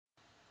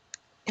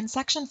In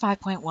section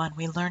 5.1,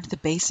 we learned the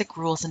basic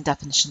rules and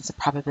definitions of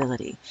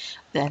probability,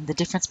 then the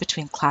difference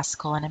between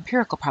classical and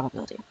empirical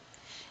probability.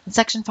 In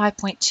section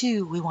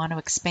 5.2, we want to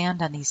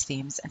expand on these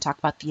themes and talk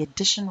about the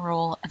addition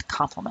rule and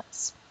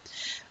complements.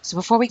 So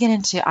before we get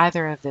into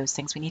either of those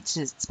things, we need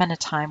to spend a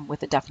time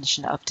with the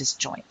definition of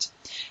disjoint.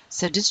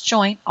 So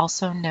disjoint,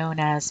 also known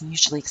as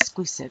mutually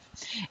exclusive,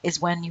 is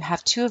when you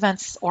have two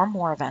events or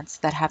more events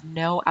that have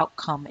no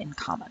outcomes in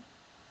common.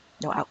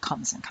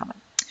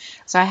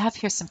 So I have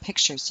here some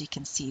pictures so you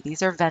can see.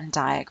 These are Venn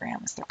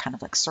diagrams. They're kind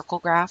of like circle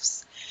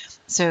graphs.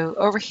 So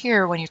over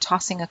here, when you're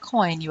tossing a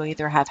coin, you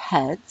either have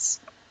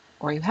heads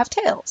or you have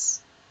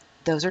tails.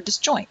 Those are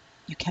disjoint.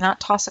 You cannot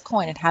toss a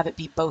coin and have it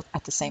be both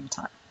at the same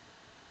time.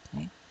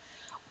 Okay?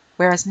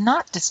 Whereas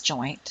not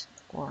disjoint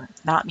or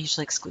not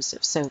mutually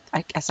exclusive. So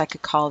I guess I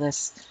could call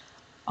this,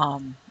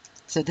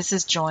 so this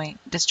is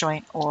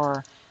disjoint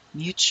or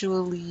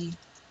mutually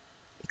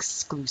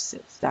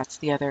exclusive. That's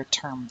the other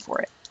term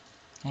for it.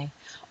 Okay.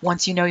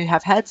 Once you know you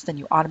have heads, then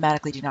you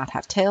automatically do not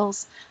have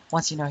tails.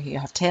 Once you know you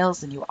have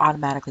tails, then you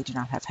automatically do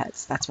not have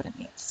heads. That's what it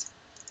means.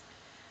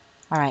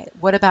 All right,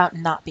 what about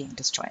not being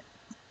disjoint?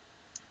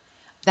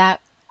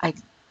 That I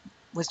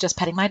was just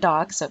petting my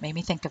dog, so it made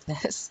me think of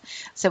this.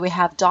 So we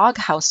have dog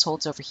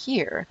households over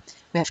here.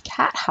 We have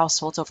cat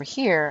households over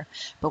here,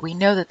 but we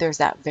know that there's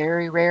that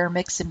very rare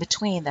mix in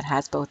between that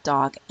has both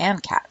dog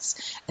and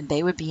cats, and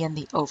they would be in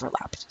the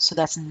overlap. So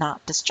that's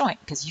not disjoint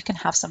because you can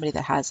have somebody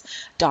that has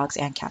dogs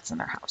and cats in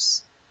their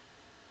house.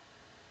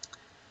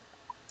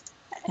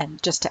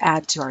 And just to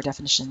add to our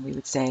definition, we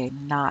would say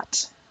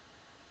not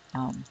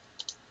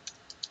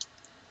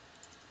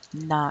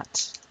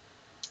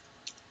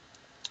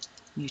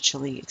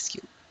mutually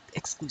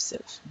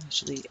exclusive.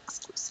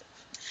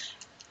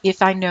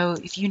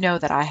 If you know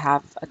that I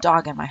have a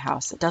dog in my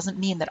house, it doesn't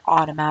mean that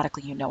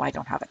automatically you know I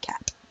don't have a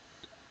cat,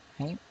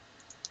 right?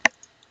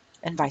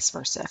 And vice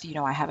versa. If you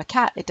know I have a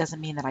cat, it doesn't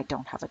mean that I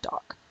don't have a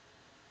dog.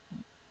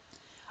 All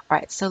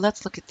right, so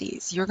let's look at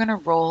these. You're going to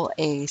roll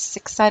a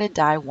 6-sided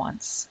die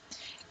once,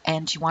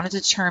 and you want to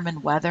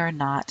determine whether or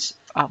not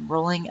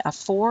rolling a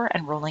 4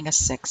 and rolling a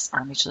 6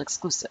 are mutually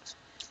exclusive.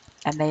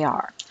 And they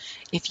are.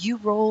 If you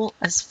roll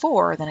as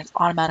 4, then it's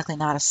automatically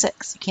not a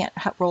 6. You can't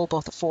roll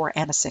both a 4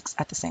 and a 6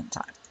 at the same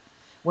time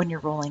when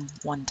you're rolling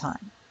one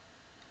time.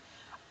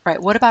 All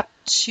right, what about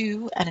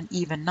 2 and an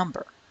even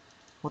number?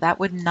 Well, that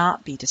would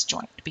not be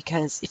disjoint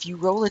because if you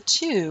roll a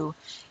 2,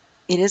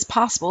 it is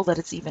possible that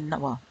it's even,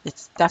 well,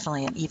 it's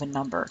definitely an even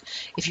number.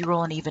 If you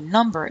roll an even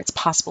number, it's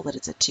possible that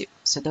it's a 2.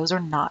 So those are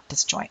not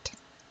disjoint.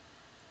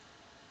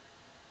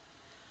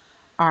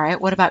 All right,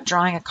 what about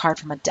drawing a card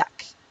from a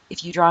deck?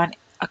 If you draw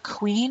a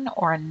queen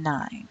or a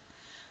 9.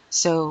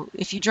 So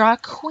if you draw a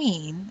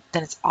queen,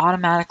 then it's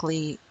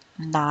automatically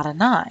not a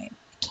 9. It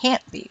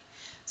can't be.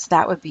 So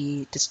that would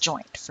be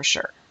disjoint for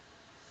sure.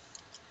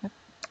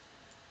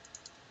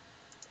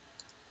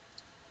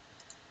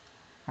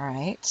 All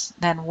right,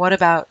 then what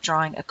about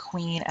drawing a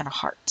queen and a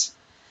heart?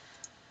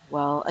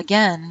 Well,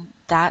 again,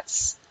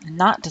 that's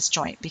not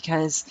disjoint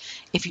because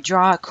if you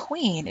draw a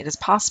queen, it is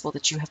possible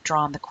that you have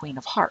drawn the queen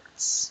of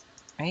hearts,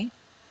 right?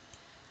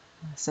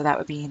 So that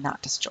would be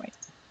not disjoint.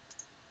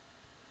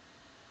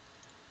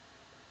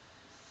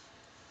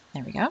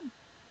 There we go.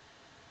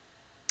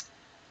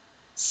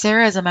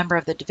 Sarah is a member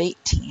of the debate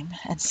team,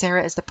 and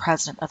Sarah is the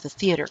president of the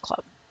theater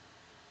club.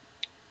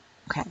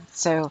 Okay,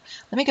 so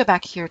let me go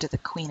back here to the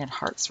queen and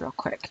hearts real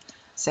quick.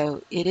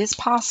 So it is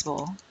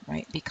possible,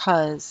 right,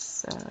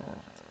 because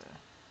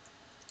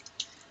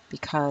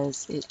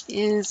it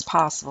is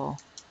possible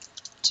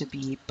to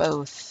be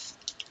both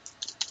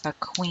a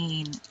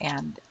queen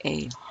and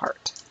a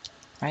heart,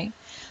 right?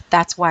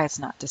 That's why it's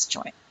not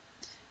disjoint.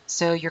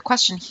 So your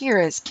question here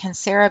is, can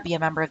Sarah be a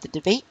member of the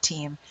debate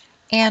team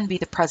and be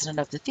the president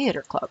of the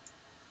theater club?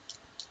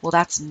 Well,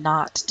 that's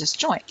not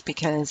disjoint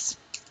because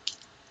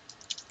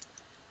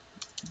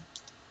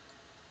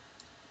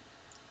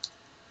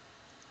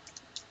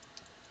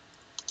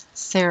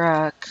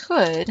Sarah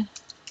could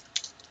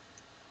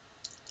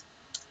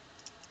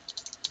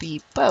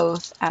be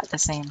both at the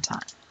same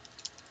time.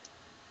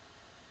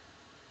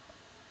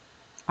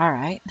 All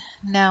right,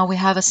 now we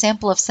have a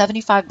sample of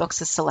 75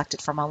 books is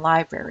selected from a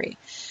library.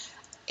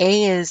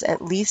 A is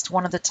at least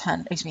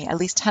at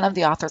least 10 of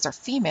the authors are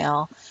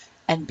female,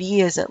 and B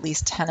is at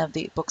least 10 of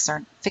the books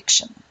are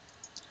fiction.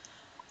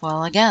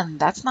 Well, again,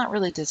 that's not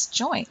really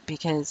disjoint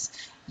because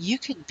you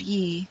could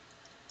be,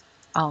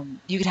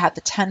 you could have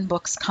the 10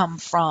 books come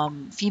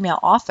from female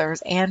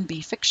authors and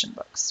be fiction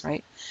books,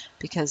 right?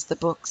 Because the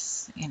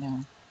books,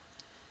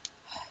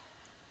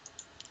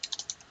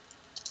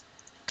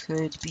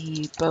 could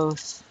be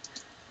both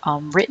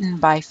written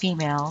by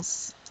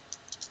females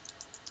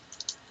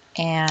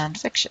and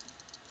fiction.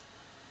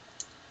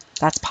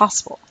 That's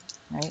possible,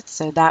 right?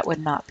 So that would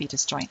not be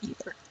disjoint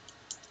either.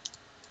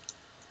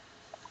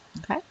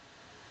 Okay.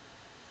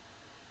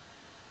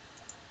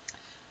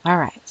 All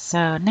right,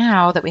 so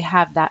now that we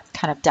have that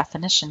kind of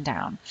definition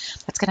down,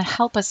 that's going to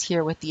help us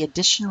here with the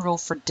addition rule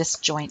for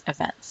disjoint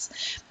events.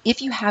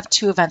 If you have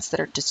two events that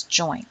are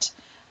disjoint,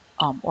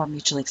 or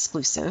mutually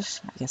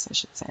exclusive, I guess I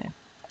should say,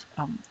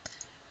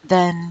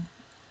 then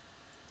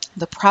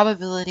the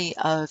probability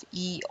of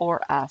E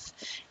or F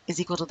is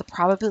equal to the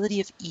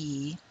probability of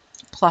E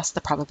plus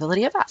the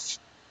probability of F.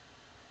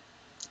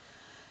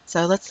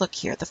 So let's look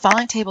here. The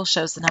following table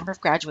shows the number of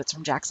graduates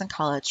from Jackson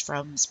College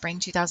from spring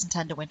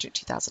 2010 to winter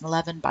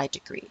 2011 by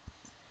degree.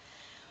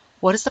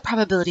 What is the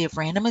probability of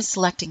randomly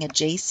selecting a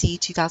JC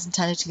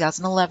 2010 to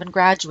 2011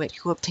 graduate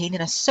who obtained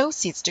an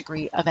associate's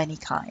degree of any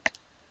kind?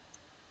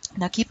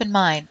 Now keep in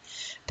mind,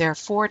 there are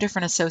 4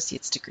 different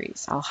associate's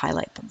degrees. I'll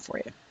highlight them for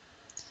you.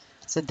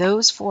 So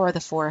those 4 are the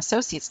 4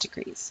 associate's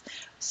degrees.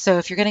 So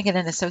if you're going to get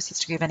an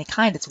associate's degree of any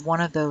kind, it's one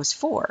of those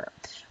 4.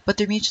 But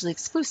they're mutually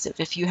exclusive.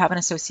 If you have an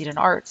associate in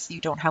arts, you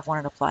don't have one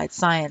in applied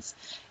science.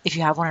 If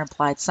you have one in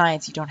applied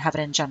science, you don't have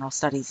it in general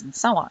studies, and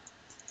so on.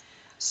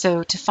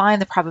 So to find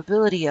the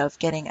probability of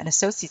getting an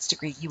associate's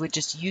degree, you would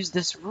just use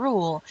this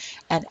rule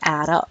and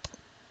add up.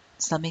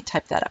 So let me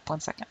type that up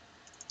 1 second.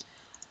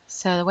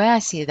 So the way I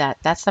see that,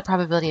 that's the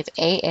probability of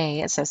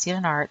AA, Associate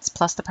in Arts,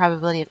 plus the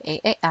probability of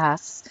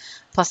AAS,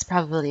 plus the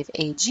probability of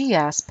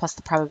AGS, plus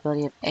the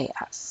probability of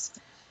AS.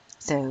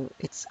 So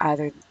it's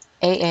either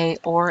AA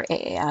or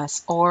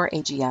AAS or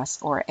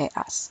AGS or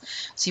AS.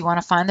 So you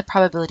want to find the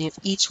probability of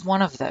each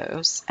one of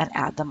those and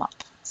add them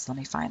up. So let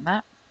me find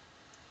that.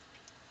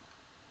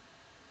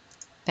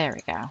 There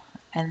we go.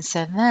 And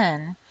so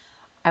then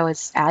I would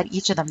add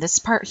each of them. This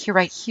part here,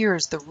 right here,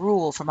 is the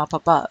rule from up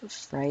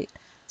above, right?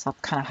 So I'll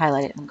kind of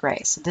highlight it in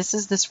gray. So this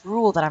is this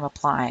rule that I'm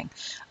applying.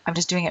 I'm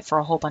just doing it for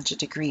a whole bunch of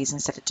degrees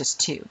instead of just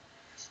 2.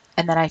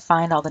 And then I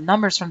find all the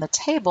numbers from the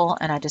table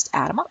and I just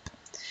add them up.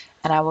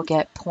 And I will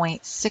get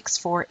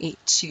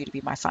 0.6482 to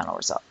be my final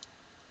result.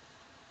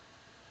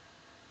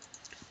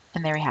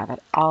 And there we have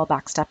it, all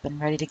boxed up and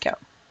ready to go.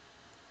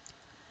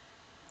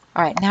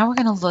 All right, now we're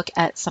going to look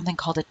at something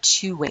called a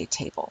two-way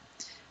table.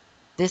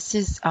 This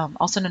is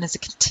also known as a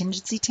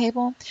contingency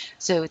table.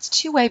 So it's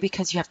two-way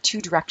because you have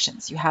 2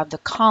 directions. You have the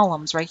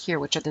columns right here,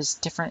 which are those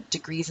different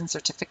degrees and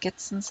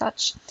certificates and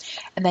such.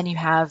 And then you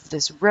have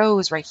this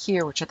rows right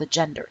here, which are the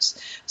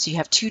genders. So you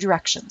have 2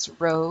 directions,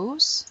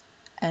 rows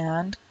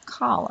and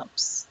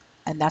columns.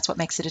 And that's what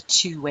makes it a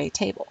two-way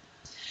table.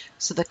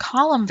 So the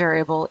column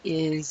variable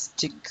is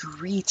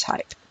degree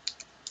type.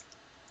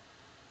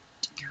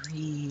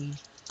 Degree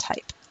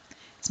type.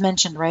 It's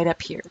mentioned right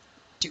up here,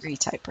 degree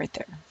type right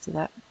there. See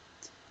that?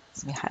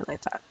 Let me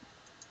highlight that.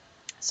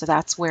 So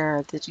that's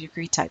where the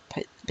degree type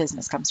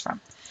business comes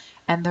from.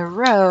 And the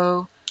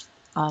row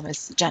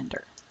is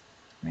gender,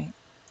 right?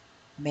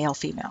 Male,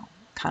 female,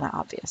 kind of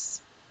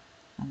obvious.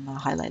 And I'll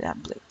highlight that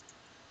in blue.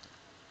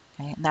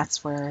 Okay, and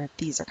that's where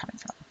these are coming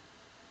from.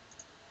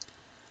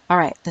 All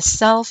right, the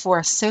cell for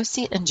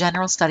associate in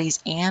general studies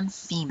and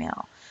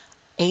female.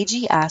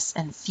 AGS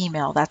and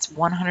female, that's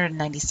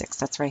 196,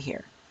 that's right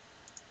here.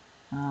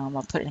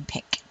 I'll put it in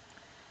pink.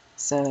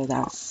 So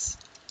that's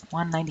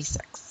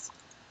 196,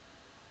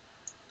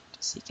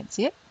 just so you can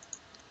see it.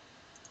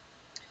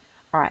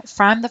 All right,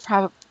 find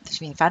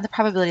the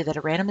probability that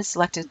a randomly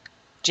selected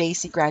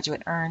JC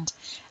graduate earned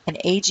an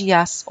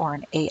AGS or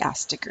an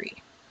AS degree.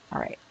 All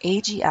right,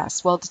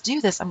 AGS. Well, to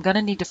do this, I'm going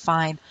to need to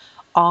find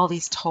all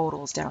these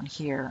totals down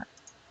here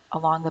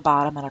along the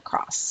bottom and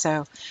across.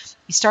 So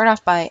you start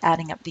off by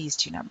adding up these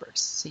 2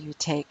 numbers. So you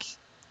take,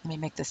 let me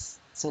make this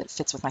so it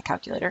fits with my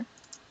calculator.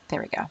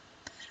 There we go.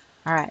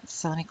 All right,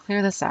 so let me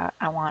clear this out.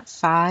 I want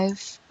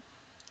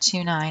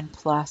 529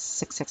 plus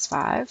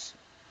 665.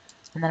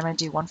 And then I'm going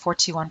to do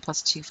 1421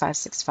 plus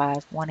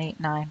 2565,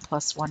 189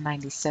 plus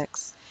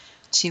 196,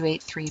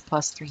 283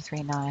 plus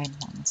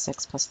 339,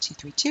 16 plus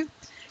 232.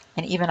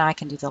 And even I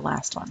can do the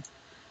last one.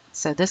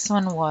 So this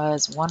one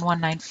was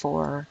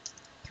 1194,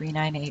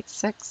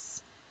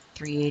 3986,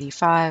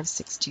 385,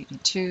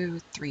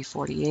 622,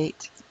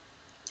 348,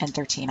 and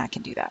 13. I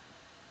can do that.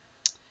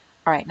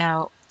 All right,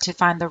 now to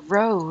find the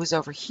rows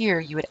over here,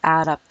 you would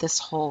add up this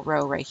whole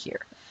row right here.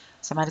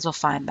 So I might as well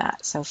find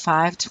that. So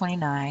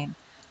 529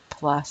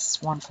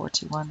 plus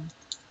 1421.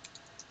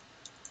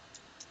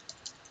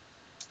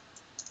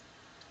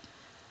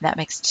 That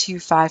makes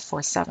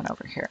 2547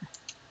 over here.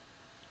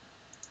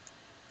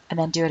 And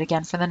then do it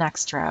again for the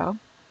next row.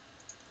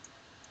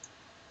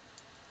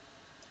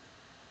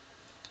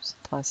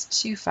 Plus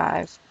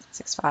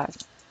 2565.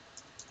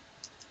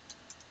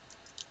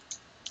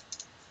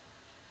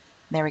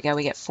 There we go,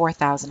 we get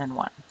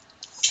 4001.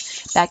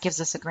 That gives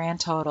us a grand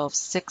total of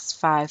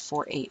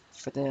 6548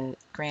 for the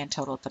grand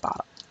total at the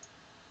bottom,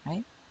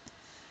 right?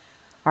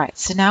 All right,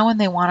 so now when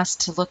they want us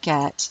to look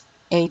at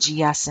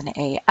AGS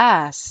and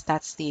AS,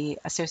 that's the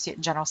Associate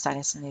in General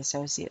Studies and the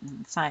Associate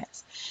in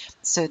Science.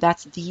 So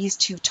that's these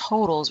 2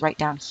 totals right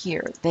down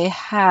here. They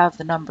have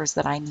the numbers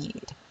that I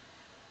need.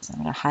 So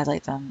I'm going to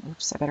highlight them.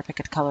 Oops, I better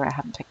pick a color I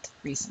haven't picked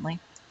recently.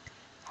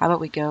 How about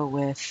we go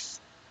with,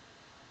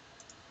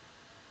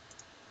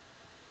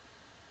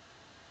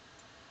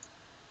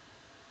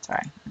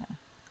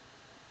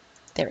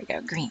 there we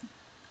go, green.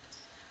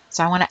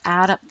 So I want to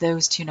add up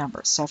those 2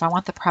 numbers. So if I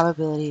want the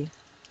probability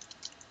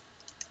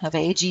of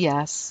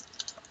AGS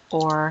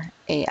or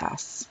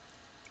AS,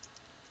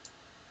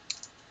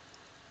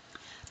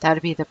 That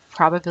would be the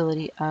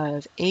probability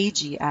of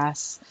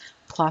AGS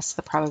plus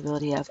the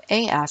probability of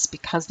AS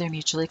because they're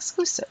mutually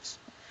exclusive.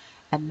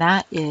 And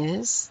that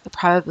is the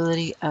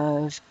probability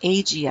of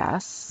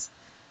AGS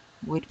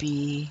would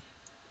be,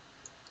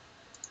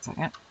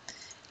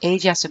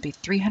 AGS would be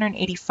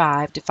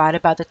 385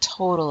 divided by the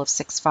total of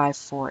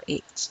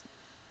 6548,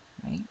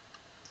 right?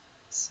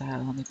 So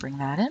let me bring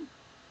that in.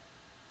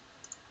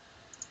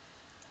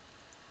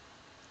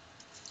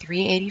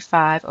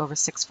 385 over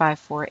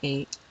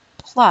 6548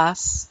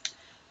 plus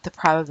the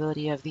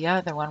probability of the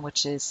other one,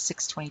 which is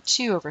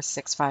 622 over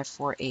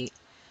 6548,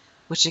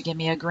 which would give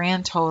me a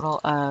grand total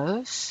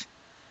of,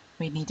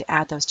 we need to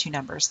add those two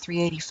numbers,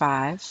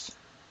 385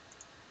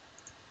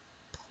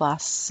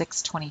 plus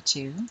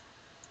 622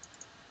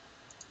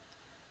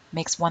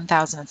 makes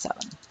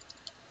 1007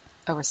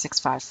 over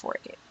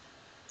 6548.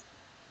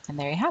 And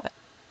there you have it.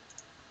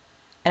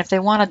 And if they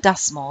want a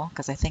decimal,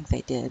 because I think they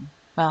did,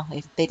 well,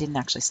 they didn't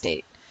actually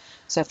state.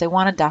 So if they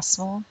want a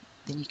decimal,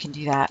 then you can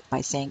do that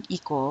by saying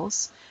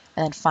equals,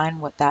 and then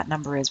find what that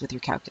number is with your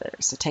calculator.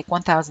 So take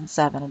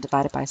 1007 and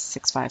divide it by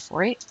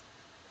 6548,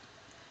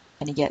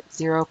 and you get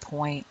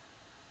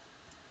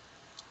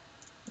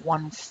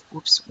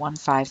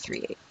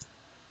 0.1538.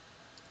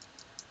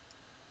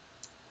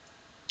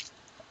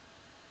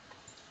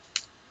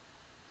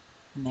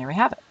 And there we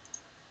have it.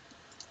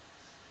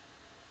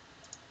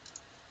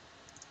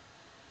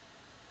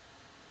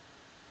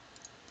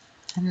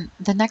 And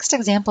the next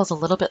example is a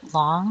little bit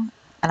long,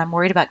 and I'm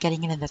worried about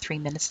getting it in the 3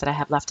 minutes that I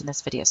have left in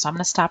this video. So I'm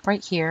going to stop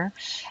right here,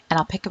 and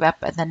I'll pick it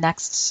up in the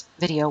next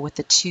video with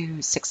the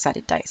two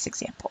six-sided dice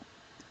example.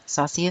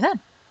 So I'll see you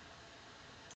then.